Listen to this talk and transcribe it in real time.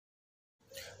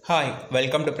Hi,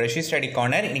 welcome to Prashee Study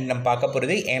Corner. இன்னைக்கு நம்ம பார்க்க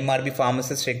போகிறது MRB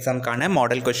Pharmacist Exam கான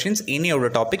மாடல் கொஸ்டின்ஸ். இன்னையோட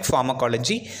டாபிக்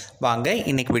Pharmacology. வாங்க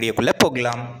இன்னைக்கு வீடியோக்குள்ள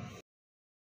போகலாம்.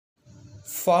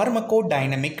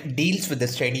 Pharmacodynamic deals with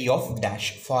the study of dash.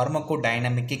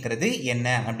 Pharmacodynamic ங்கிறது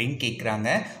என்ன அப்படினு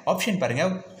கேக்குறாங்க. ஆப்ஷன் பாருங்க.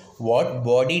 What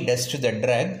body does to the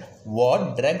drug, what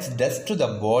drugs does to the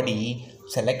body,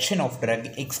 selection of drug,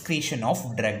 excretion of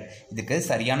drug. இதுக்கு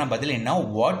சரியான பதில் என்ன?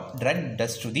 What drug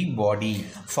does to the body.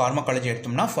 Pharmacology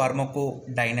எடுத்தோம்னா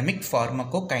pharmacodynamic,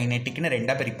 pharmacokinetic ன்னு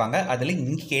ரெண்டா பிரிப்பாங்க. அதில்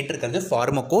இங்கே கேட்டிருக்கிறது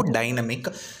pharmacodynamic.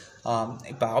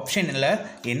 இப்போ ஆப்ஷனில்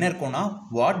என்ன இருக்கும்னா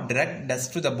what drug does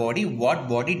to the body, what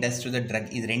body does to the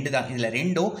drug. இது ரெண்டு தான். இதில்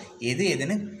ரெண்டும்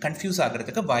எதுன்னு கன்ஃபியூஸ்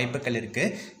ஆகிறதுக்கு வாய்ப்புகள்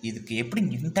இருக்குது. இதுக்கு எப்படி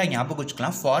நீட்டாக ஞாபகம்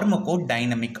வச்சுக்கலாம்?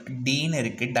 ஃபார்மகோடைனமிக் டீன்னு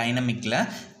இருக்குது டைனமிக்கில்.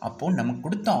 அப்போது நமக்கு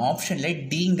கொடுத்த ஆப்ஷனில்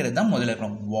டிங்கிறது தான் முதல்ல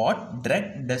இருக்கணும். What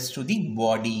drug does to the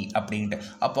பாடி அப்படின்ட்டு.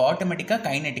 அப்போ ஆட்டோமேட்டிக்காக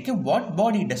கைனட்டிக்கு what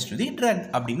body does to the drug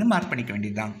அப்படின்னு மார்க் பண்ணிக்க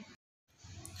வேண்டியது தான்.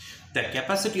 The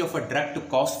capacity of a drug to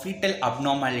cause fetal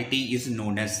abnormality is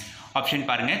known as. Option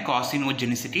பாருங்க.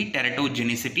 carcinogenicity,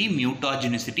 teratogenicity,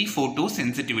 mutagenicity,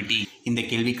 photosensitivity. இந்த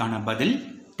கேள்விக்கான பதில்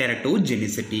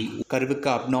teratogenicity. கருவுக்கு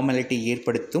அப்நார்மாலிட்டி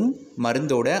ஏற்படுத்தும்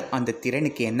மருந்தோட அந்த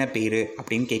திறனுக்கு என்ன பேரு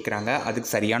அப்படின்னு கேட்குறாங்க.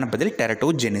 அதுக்கு சரியான பதில்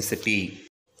teratogenicity.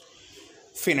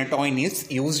 Phenytoin is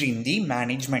used in the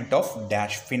management of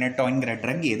dash. Phenytoinங்கிற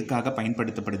drug எதுக்காக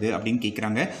பயன்படுத்தப்படுது அப்படின்னு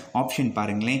கேட்குறாங்க. ஆப்ஷன்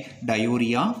பாருங்களேன்.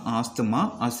 டயோரியா, ஆஸ்துமா,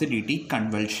 அசிடிட்டி,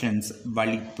 கன்வல்ஷன்ஸ்,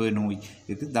 வலிப்பு நோய்.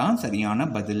 இதுதான் சரியான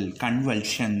பதில்.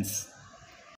 கன்வல்ஷன்ஸ்.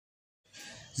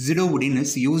 Zidovudine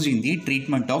is used in the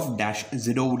treatment of dash.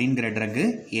 Zidovudine drug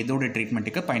எதோட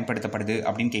ட்ரீட்மெண்ட்டுக்கு பயன்படுத்தப்படுது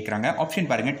அப்படின்னு கேட்குறாங்க.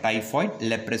 ஆப்ஷன் பாருங்கள். Typhoid,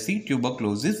 leprosy,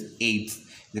 tuberculosis, AIDS.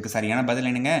 இதுக்கு சரியான பதில்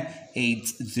என்னங்க?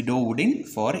 AIDS. Zidovudine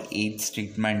for AIDS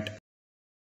treatment.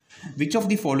 Which of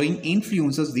the following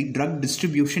influences the drug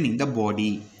distribution in the body?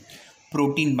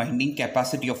 Protein binding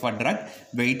capacity of a drug,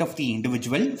 weight of the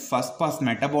individual, first pass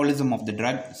metabolism of the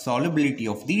drug, solubility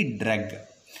of the drug.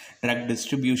 Drug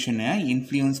டிஸ்ட்ரிபியூஷனை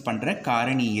influence பண்ணுற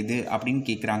காரணி எது அப்படின்னு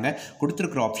கேட்குறாங்க.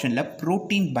 கொடுத்துருக்குற ஆப்ஷனில்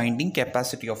protein binding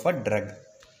capacity of a drug,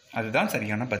 அதுதான்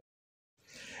சரியான பதில்.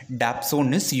 Dapsone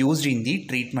is used in the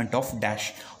treatment of dash.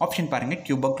 Option பாருங்கள்.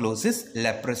 tuberculosis,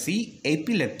 leprosy,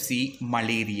 epilepsy,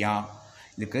 malaria.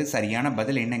 இதுக்கு சரியான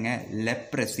பதில் என்னங்க?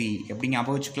 லெப்ரசி. எப்படி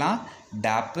ஞாபகம் வச்சுக்கலாம்?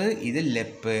 டாப்பு, இது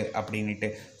லெப்பு அப்படின்ட்டு.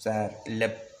 சார்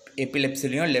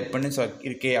எப்பிலெப்சிலையும் லெப்புன்னு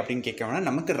இருக்கே அப்படின்னு கேட்க வேணாம்,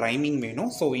 நமக்கு ரைமிங் வேணும்.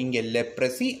 ஸோ இங்கே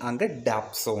லெப்ரசி, அங்கே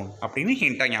டாப்சோன் அப்படின்னு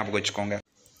ஹிண்டாக ஞாபகம் வச்சுக்கோங்க.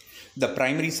 The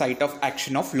primary site of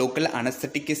action of local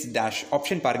anesthetic is dash.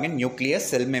 Option பாருங்கள். நியூக்ளியஸ்,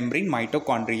 செல் மெம்பரின்,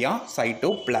 மைட்டோகாண்ட்ரியா,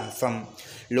 சைட்டோபிளாசம்.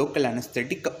 லோக்கல்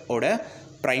அனஸ்தெட்டிக் ஓட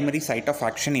பிரைமரி சைட் ஆஃப்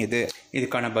ஆக்ஷன் எது?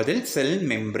 இதுக்கான பதில் செல்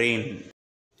membrane.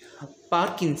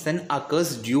 Parkinson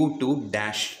occurs due to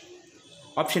dash.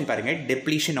 Option பாருங்கள்.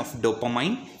 depletion of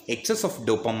dopamine, excess of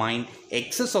dopamine,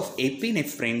 excess of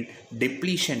epinephrine,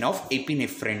 depletion of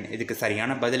epinephrine. இதுக்கு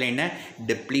சரியான பதில் என்ன?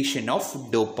 depletion of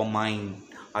dopamine.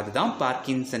 அதுதான்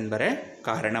பார்க்கின்சன் வர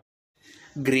காரணம்.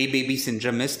 Grey baby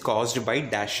syndrome is caused by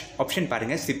dash. Option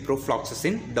பாருங்கள்.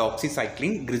 சிப்ரோஃப்ளாக்சசின்,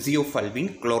 doxycycline, கிரிசியோஃபல்வின்,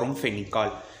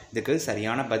 குளோரம்ஃபெனிகால். இதுக்கு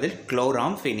சரியான பதில்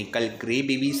குளோராம்ஃபெனிக்கல். கிரே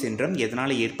பேபி சிண்ட்ரம்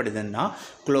எதனால் ஏற்படுதுன்னா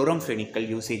குளோராம்ஃபெனிக்கல்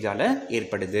யூசேஜால்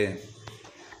ஏற்படுது.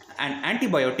 An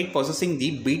antibiotic possessing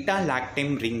the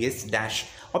beta-lactam ring is dash.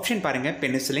 Option பாருங்கள்.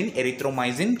 Penicillin,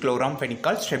 erythromycin,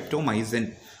 chloramphenicol, streptomycin.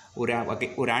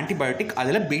 ஒரு ஆன்டிபயோட்டிக்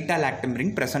அதில் பீட்டா லாக்டம்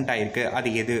ரிங் ப்ரெசென்ட் ஆகிருக்கு. அது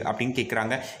எது அப்படின்னு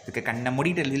கேட்குறாங்க. இதுக்கு கண்ண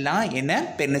மூடிட்டுலாம் என்ன?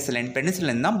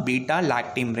 பெனிசிலின் தான் பீட்டா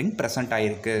லாக்டம் ரிங் ப்ரெசென்ட்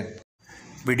ஆகிருக்கு.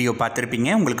 வீடியோ பார்த்துருப்பீங்க.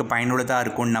 உங்களுக்கு பயனுள்ளதாக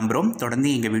இருக்கும்னு நம்புகிறோம்.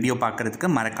 தொடர்ந்து எங்கள் வீடியோ பார்க்குறதுக்கு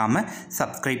மறக்காமல்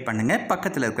சப்ஸ்கிரைப் பண்ணுங்கள்.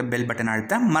 பக்கத்தில் இருக்க பெல் பட்டன்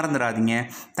அழுத்த மறந்துடாதீங்க.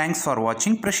 தேங்க்ஸ் ஃபார்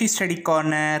வாட்சிங் Prashee Study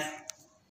Corner.